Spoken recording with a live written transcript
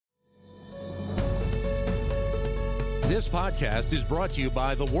This podcast is brought to you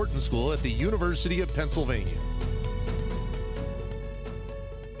by the Wharton School at the University of Pennsylvania.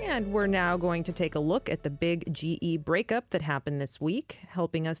 And we're now going to take a look at the big GE breakup that happened this week.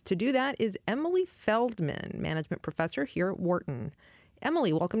 Helping us to do that is Emily Feldman, management professor here at Wharton.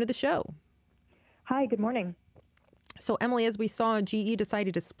 Emily, welcome to the show. Hi, good morning. So, Emily, as we saw, GE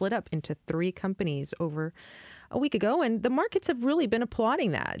decided to split up into three companies over a week ago, and the markets have really been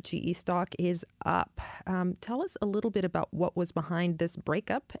applauding that. GE stock is up. Tell us a little bit about what was behind this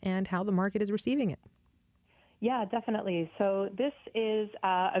breakup and how the market is receiving it. Yeah, definitely. So this is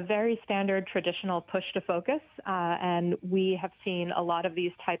a very standard traditional push to focus, and we have seen a lot of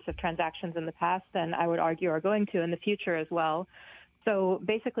these types of transactions in the past, and I would argue are going to in the future as well. So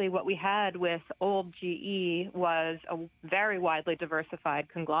basically what we had with old GE was a very widely diversified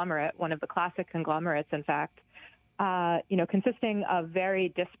conglomerate, one of the classic conglomerates, in fact, consisting of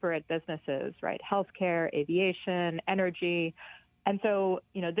very disparate businesses, right? Healthcare, aviation, energy. And so,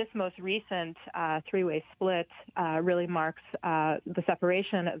 this most recent three-way split really marks the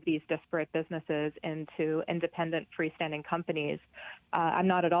separation of these disparate businesses into independent freestanding companies. I'm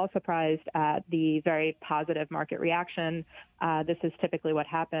not at all surprised at the very positive market reaction. This is typically what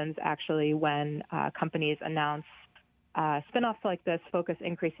happens, actually, when companies announce spinoffs like this, focus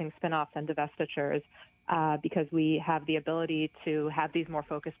increasing spinoffs and divestitures, because we have the ability to have these more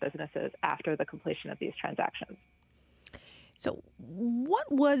focused businesses after the completion of these transactions. So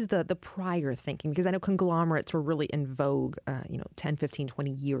what was the prior thinking? Because I know conglomerates were really in vogue, 10, 15,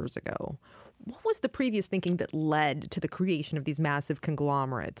 20 years ago. What was the previous thinking that led to the creation of these massive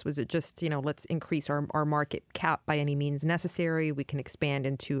conglomerates? Was it just, let's increase our market cap by any means necessary? We can expand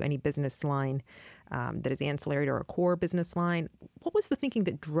into any business line that is ancillary to our core business line. What was the thinking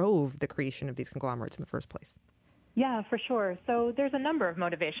that drove the creation of these conglomerates in the first place? Yeah, for sure. So there's a number of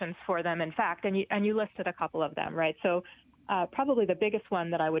motivations for them, in fact, and you listed a couple of them, right? So probably the biggest one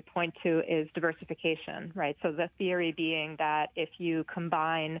that I would point to is diversification, right? So the theory being that if you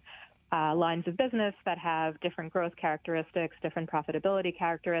combine lines of business that have different growth characteristics, different profitability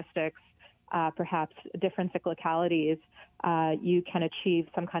characteristics, perhaps different cyclicalities, you can achieve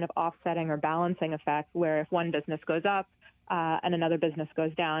some kind of offsetting or balancing effect where if one business goes up and another business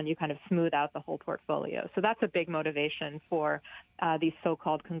goes down, you kind of smooth out the whole portfolio. So that's a big motivation for these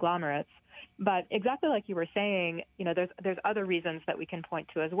so-called conglomerates. But exactly like you were saying, there's other reasons that we can point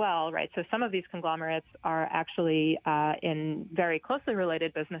to as well, right? So some of these conglomerates are actually in very closely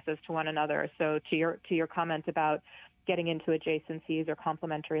related businesses to one another. So to your comment about getting into adjacencies or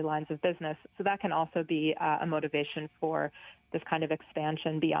complementary lines of business, so that can also be a motivation for this kind of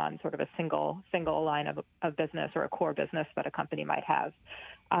expansion beyond sort of a single line of business or a core business that a company might have.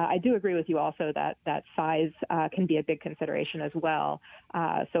 I do agree with you also that size can be a big consideration as well.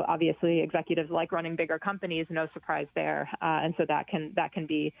 So obviously, executives like running bigger companies, no surprise there, and so that can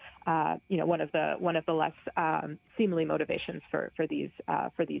be one of the less seemly motivations for these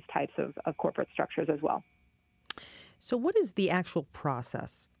types of corporate structures as well. So, what is the actual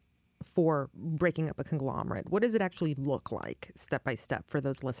process for breaking up a conglomerate? What does it actually look like, step by step, for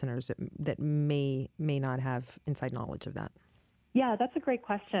those listeners that may not have inside knowledge of that? Yeah, that's a great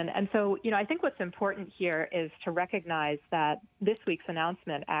question. And so, I think what's important here is to recognize that this week's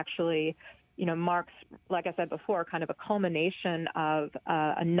announcement actually, marks, like I said before, kind of a culmination of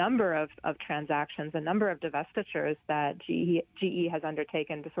a number of transactions, a number of divestitures that GE has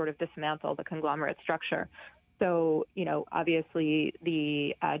undertaken to sort of dismantle the conglomerate structure. So, obviously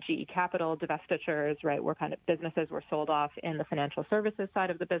the GE Capital divestitures, right, were kind of businesses were sold off in the financial services side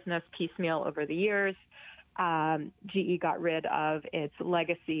of the business piecemeal over the years. GE got rid of its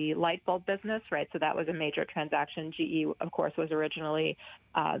legacy light bulb business, right? So that was a major transaction. GE, of course, was originally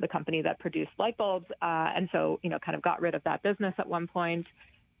the company that produced light bulbs. And so, kind of got rid of that business at one point.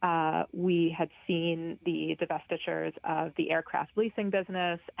 We had seen the divestitures of the aircraft leasing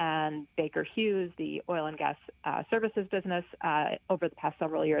business and Baker Hughes, the oil and gas services business, over the past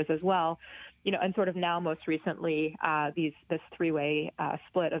several years as well. And sort of now most recently this three-way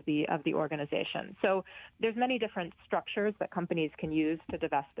split of the organization. So there's many different structures that companies can use to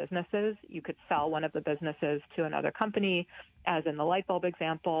divest businesses. You could sell one of the businesses to another company, as in the light bulb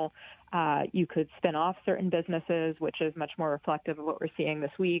example. You could spin off certain businesses, which is much more reflective of what we're seeing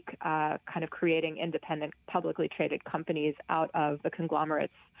this week, kind of creating independent, publicly traded companies out of the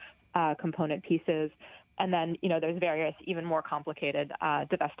conglomerate's component pieces. And then, there's various even more complicated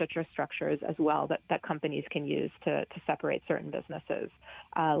divestiture structures as well that companies can use to separate certain businesses,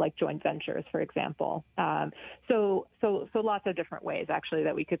 like joint ventures, for example. So lots of different ways, actually,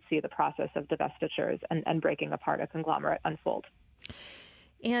 that we could see the process of divestitures and breaking apart a conglomerate unfold.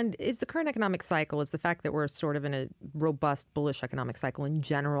 And is the current economic cycle, is the fact that we're sort of in a robust, bullish economic cycle in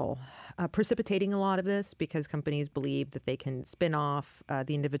general, precipitating a lot of this because companies believe that they can spin off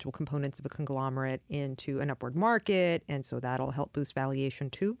the individual components of a conglomerate into an upward market, and so that'll help boost valuation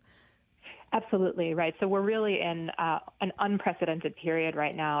too? Absolutely, right. So we're really in an unprecedented period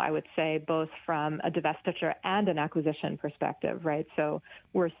right now, I would say, both from a divestiture and an acquisition perspective, right? So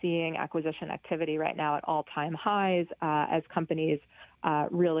we're seeing acquisition activity right now at all-time highs as companies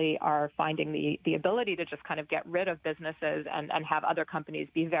really are finding the ability to just kind of get rid of businesses and have other companies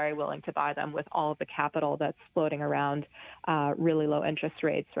be very willing to buy them with all of the capital that's floating around really low interest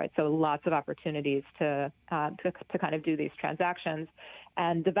rates, right? So lots of opportunities to kind of do these transactions.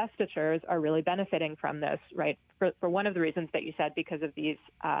 And divestitures are really benefiting from this, right? For one of the reasons that you said, because of these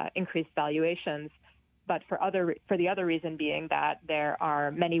increased valuations, but for the other reason being that there are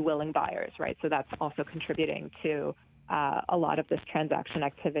many willing buyers, right? So that's also contributing to a lot of this transaction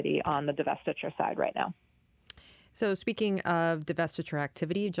activity on the divestiture side right now. So speaking of divestiture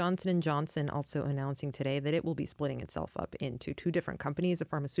activity, Johnson & Johnson also announcing today that it will be splitting itself up into two different companies, a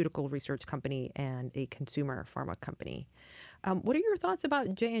pharmaceutical research company and a consumer pharma company. What are your thoughts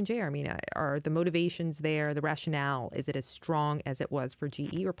about J&J, Armina? Are the motivations there, the rationale, is it as strong as it was for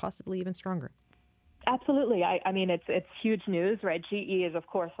GE or possibly even stronger? Absolutely. I mean, it's huge news, right? GE is, of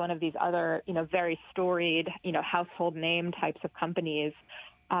course, one of these other, very storied, household name types of companies.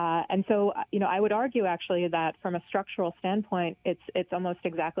 And so, I would argue actually that from a structural standpoint, it's almost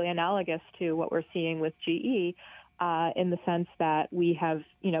exactly analogous to what we're seeing with GE in the sense that we have,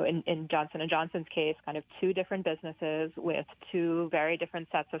 in Johnson & Johnson's case, kind of two different businesses with two very different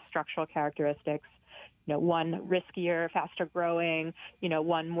sets of structural characteristics. One riskier, faster growing,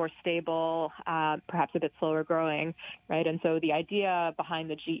 one more stable, perhaps a bit slower growing, right? And so the idea behind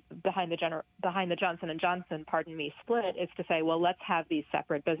the Johnson & Johnson, split is to say, well, let's have these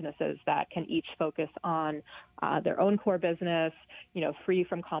separate businesses that can each focus on their own core business, free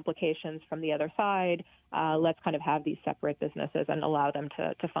from complications from the other side. Let's kind of have these separate businesses and allow them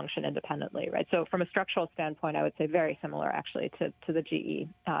to function independently, right? So from a structural standpoint, I would say very similar actually to the GE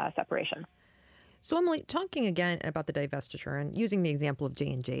separation. So, Emily, talking again about the divestiture and using the example of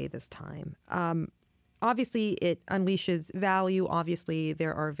J&J this time, obviously it unleashes value. Obviously,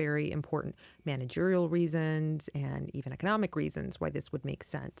 there are very important managerial reasons and even economic reasons why this would make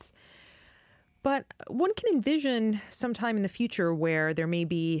sense. But one can envision sometime in the future where there may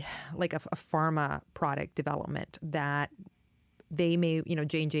be like a pharma product development that they may,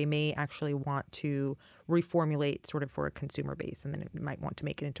 J&J may actually want to reformulate sort of for a consumer base, and then it might want to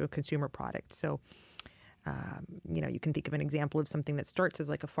make it into a consumer product. So, you can think of an example of something that starts as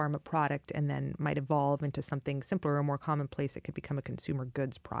like a pharma product and then might evolve into something simpler or more commonplace. It could become a consumer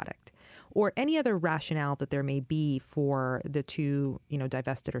goods product, or any other rationale that there may be for the two,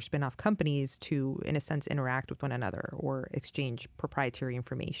 divested or spin-off companies to, in a sense, interact with one another or exchange proprietary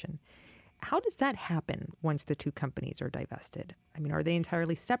information. How does that happen once the two companies are divested? I mean, are they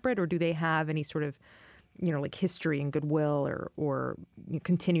entirely separate, or do they have any sort of, like history and goodwill or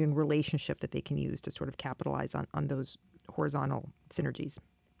continuing relationship that they can use to sort of capitalize on those horizontal synergies?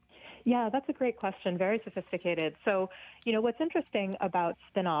 Yeah, that's a great question. Very sophisticated. So, what's interesting about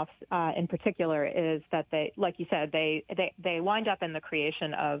spinoffs in particular is that they, like you said, they wind up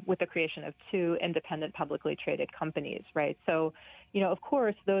with the creation of two independent publicly traded companies, right? So, of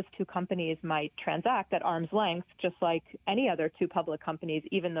course, those two companies might transact at arm's length, just like any other two public companies,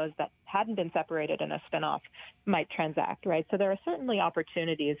 even those that hadn't been separated in a spinoff might transact, right? So there are certainly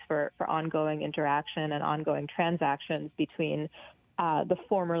opportunities for ongoing interaction and ongoing transactions between the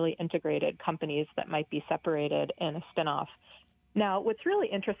formerly integrated companies that might be separated in a spinoff. Now, what's really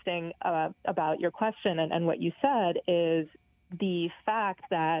interesting about your question and what you said is the fact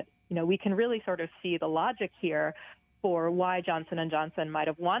that, we can really sort of see the logic here for why Johnson & Johnson might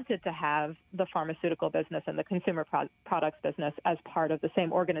have wanted to have the pharmaceutical business and the consumer products business as part of the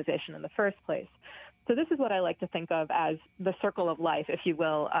same organization in the first place. So this is what I like to think of as the circle of life, if you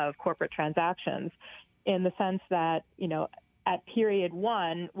will, of corporate transactions, in the sense that, at period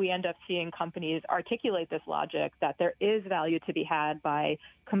one, we end up seeing companies articulate this logic that there is value to be had by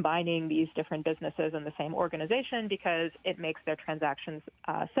combining these different businesses in the same organization because it makes their transactions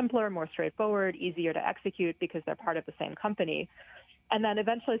simpler, more straightforward, easier to execute because they're part of the same company. And then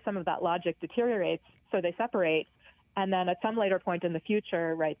eventually some of that logic deteriorates, so they separate. And then at some later point in the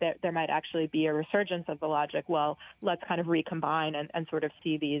future, right, there might actually be a resurgence of the logic. Well, let's kind of recombine and sort of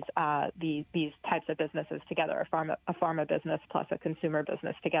see these types of businesses together, a pharma business plus a consumer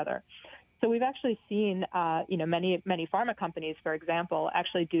business together. So we've actually seen, many pharma companies, for example,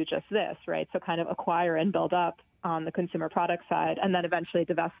 actually do just this, right? So kind of acquire and build up on the consumer product side and then eventually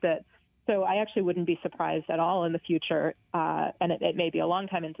divest it. So I actually wouldn't be surprised at all in the future, and it may be a long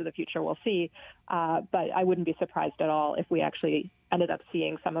time into the future, we'll see, but I wouldn't be surprised at all if we actually ended up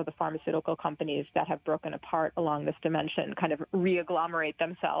seeing some of the pharmaceutical companies that have broken apart along this dimension kind of re-agglomerate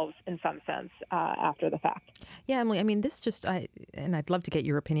themselves in some sense after the fact. Yeah, Emily, I mean, this just, and I'd love to get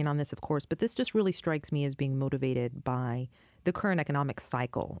your opinion on this, of course, but this just really strikes me as being motivated by the current economic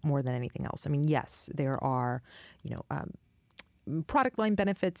cycle more than anything else. I mean, yes, there are, product line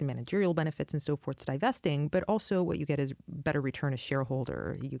benefits and managerial benefits and so forth to divesting, but also what you get is better return as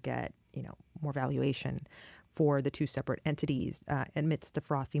shareholder. You get, more valuation for the two separate entities amidst the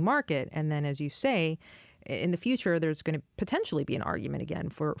frothy market. And then, as you say, in the future, there's going to potentially be an argument again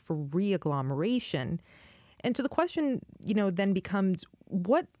for re-agglomeration. And so the question, then becomes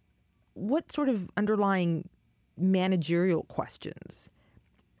what sort of underlying managerial questions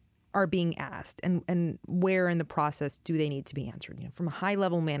are being asked and where in the process do they need to be answered? From a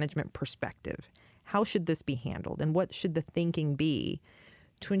high-level management perspective, how should this be handled and what should the thinking be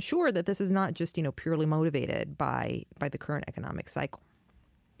to ensure that this is not just, purely motivated by the current economic cycle?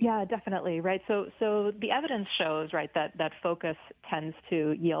 Yeah, definitely, right? So the evidence shows, right, that focus tends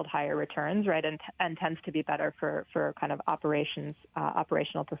to yield higher returns, right, and tends to be better for kind of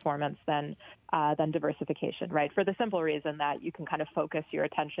operational performance than diversification, right? For the simple reason that you can kind of focus your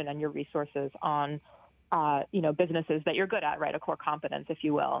attention and your resources on, businesses that you're good at, right, a core competence, if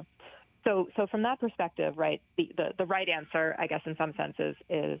you will. So from that perspective, right, the right answer, I guess, in some senses,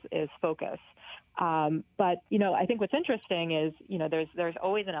 is focus. But I think what's interesting is there's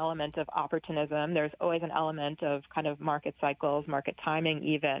always an element of opportunism. There's always an element of kind of market cycles, market timing,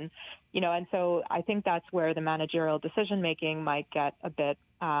 even. And so I think that's where the managerial decision making might get a bit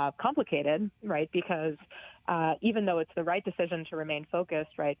complicated, right? Because even though it's the right decision to remain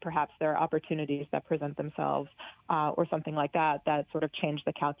focused, right, perhaps there are opportunities that present themselves or something like that sort of change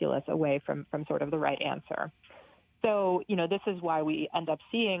the calculus away from sort of the right answer. So, this is why we end up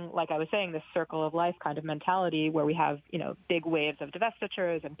seeing, like I was saying, this circle of life kind of mentality where we have, big waves of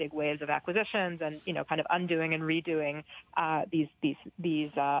divestitures and big waves of acquisitions and, kind of undoing and redoing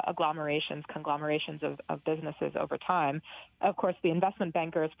these conglomerations of businesses over time. Of course, the investment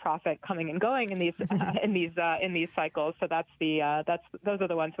bankers profit coming and going in these in these cycles. So those are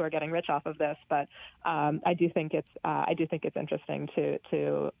the ones who are getting rich off of this. But I do think it's interesting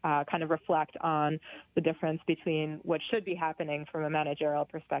to kind of reflect on the difference between what should be happening from a managerial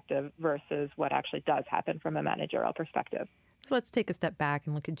perspective versus what actually does happen from a managerial perspective. So let's take a step back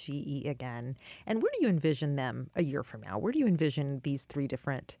and look at GE again. And where do you envision them a year from now? Where do you envision these three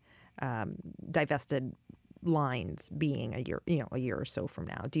different divested lines being a year or so from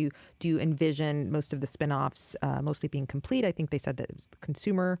now? Do you envision most of the spinoffs mostly being complete? I think they said that it was the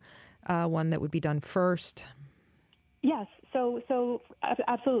consumer one that would be done first. Yes. So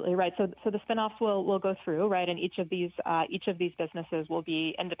absolutely right. So the spinoffs will go through, right, and each of these businesses will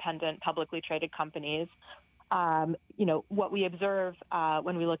be independent, publicly traded companies. What we observe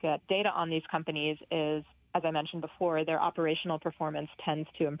when we look at data on these companies is, as I mentioned before, their operational performance tends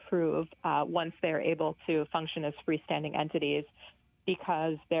to improve once they're able to function as freestanding entities,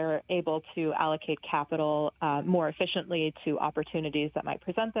 because they're able to allocate capital more efficiently to opportunities that might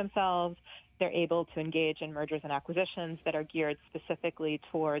present themselves. They're able to engage in mergers and acquisitions that are geared specifically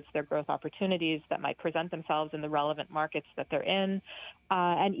towards their growth opportunities that might present themselves in the relevant markets that they're in.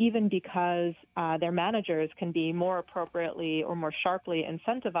 And even because their managers can be more appropriately or more sharply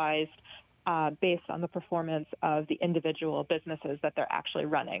incentivized based on the performance of the individual businesses that they're actually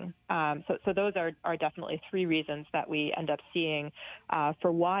running. So those are definitely three reasons that we end up seeing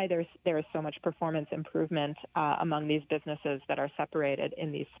for why there is so much performance improvement among these businesses that are separated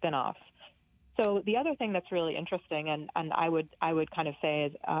in these spinoffs. So the other thing that's really interesting, and I would kind of say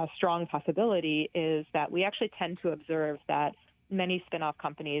is a strong possibility, is that we actually tend to observe that many spinoff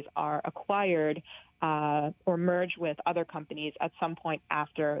companies are acquired or merge with other companies at some point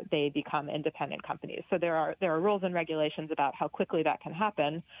after they become independent companies. So there are rules and regulations about how quickly that can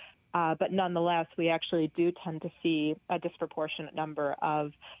happen, but nonetheless, we actually do tend to see a disproportionate number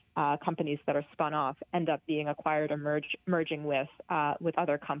of companies that are spun off end up being acquired or merging with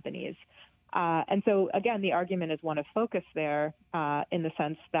other companies. And so, again, the argument is one of focus there in the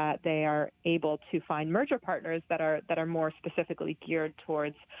sense that they are able to find merger partners that are more specifically geared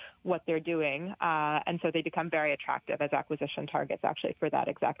towards what they're doing. And so they become very attractive as acquisition targets, actually, for that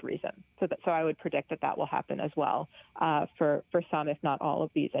exact reason. So I would predict that will happen as well for some, if not all,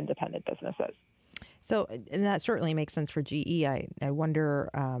 of these independent businesses. So, and that certainly makes sense for GE. I wonder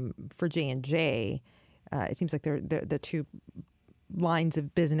for J&J, it seems like they're the two lines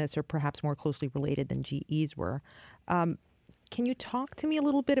of business are perhaps more closely related than GE's were. Can you talk to me a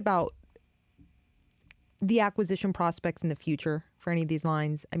little bit about the acquisition prospects in the future for any of these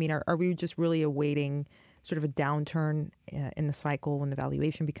lines? I mean, are we just really awaiting sort of a downturn in the cycle when the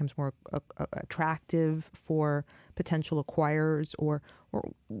valuation becomes more attractive for potential acquirers, or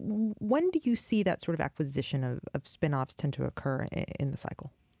when do you see that sort of acquisition of spinoffs tend to occur in the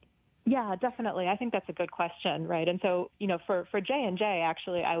cycle? Yeah, definitely. I think that's a good question, right? And so, for J&J,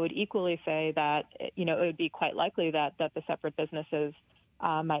 actually, I would equally say that, it would be quite likely that the separate businesses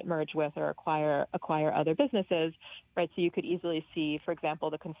might merge with or acquire other businesses, right? So you could easily see, for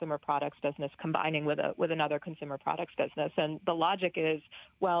example, the consumer products business combining with another consumer products business. And the logic is,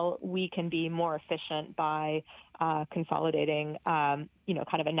 well, we can be more efficient by consolidating, kind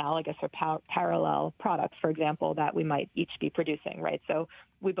of analogous or parallel products, for example, that we might each be producing, right? So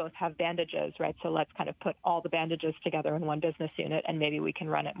we both have bandages, right? So let's kind of put all the bandages together in one business unit, and maybe we can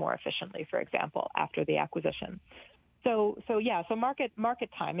run it more efficiently, for example, after the acquisition. So market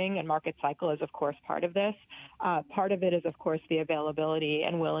timing and market cycle is, of course, part of this. Part of it is, of course, the availability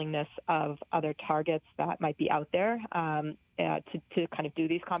and willingness of other targets that might be out there to kind of do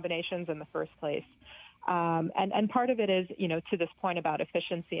these combinations in the first place. And part of it is, to this point about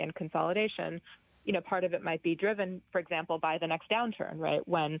efficiency and consolidation, part of it might be driven, for example, by the next downturn, right?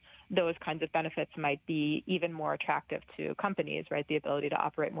 When those kinds of benefits might be even more attractive to companies, right? The ability to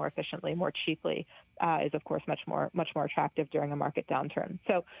operate more efficiently, more cheaply is, of course, much more attractive during a market downturn.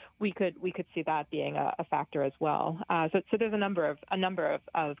 So we could see that being a factor as well. So there's a number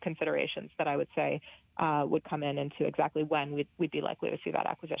of considerations that I would say would come into exactly when we'd be likely to see that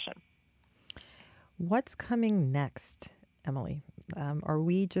acquisition. What's coming next, Emily? Are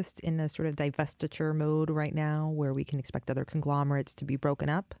we just in a sort of divestiture mode right now where we can expect other conglomerates to be broken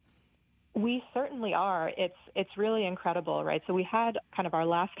up? We certainly are. It's really incredible, right? So we had kind of our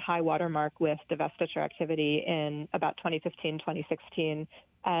last high watermark with divestiture activity in about 2015, 2016.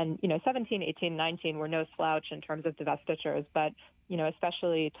 And, 17, 18, 19 were no slouch in terms of divestitures. But,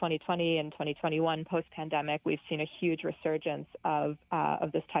 especially 2020 and 2021 post-pandemic, we've seen a huge resurgence of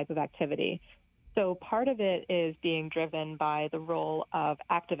this type of activity. So part of it is being driven by the role of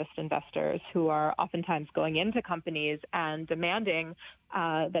activist investors who are oftentimes going into companies and demanding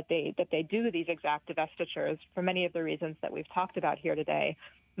that they do these exact divestitures for many of the reasons that we've talked about here today.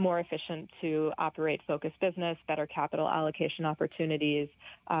 More efficient to operate focused business, better capital allocation opportunities,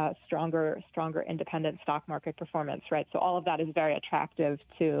 stronger independent stock market performance, right? So all of that is very attractive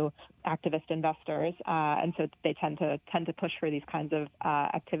to activist investors, and so they tend to push for these kinds of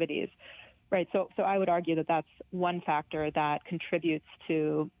activities. Right. So I would argue that that's one factor that contributes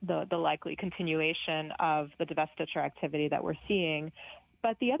to the likely continuation of the divestiture activity that we're seeing.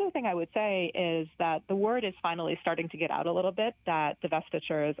 But the other thing I would say is that the word is finally starting to get out a little bit that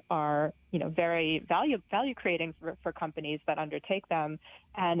divestitures are, very value creating for companies that undertake them.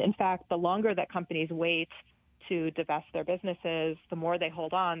 And in fact, the longer that companies wait to divest their businesses, the more they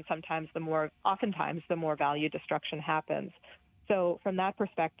hold on, oftentimes the more value destruction happens. So from that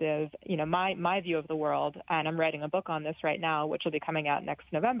perspective, my view of the world, and I'm writing a book on this right now, which will be coming out next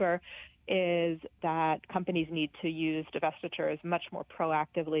November, is that companies need to use divestitures much more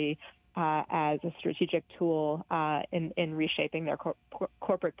proactively as a strategic tool in reshaping their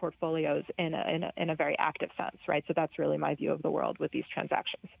corporate portfolios in a very active sense, right? So that's really my view of the world with these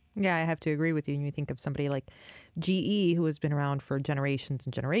transactions. Yeah, I have to agree with you. And you think of somebody like GE, who has been around for generations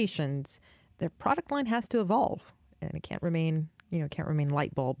and generations, their product line has to evolve. And it can't remain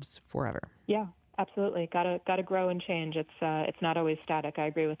light bulbs forever. Yeah, absolutely. Got to grow and change. It's not always static. I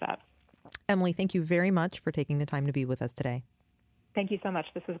agree with that. Emily, thank you very much for taking the time to be with us today. Thank you so much.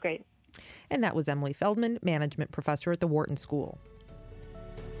 This was great. And that was Emily Feldman, management professor at the Wharton School.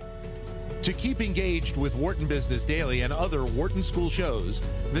 To keep engaged with Wharton Business Daily and other Wharton School shows,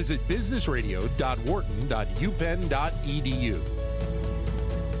 visit businessradio.wharton.upenn.edu.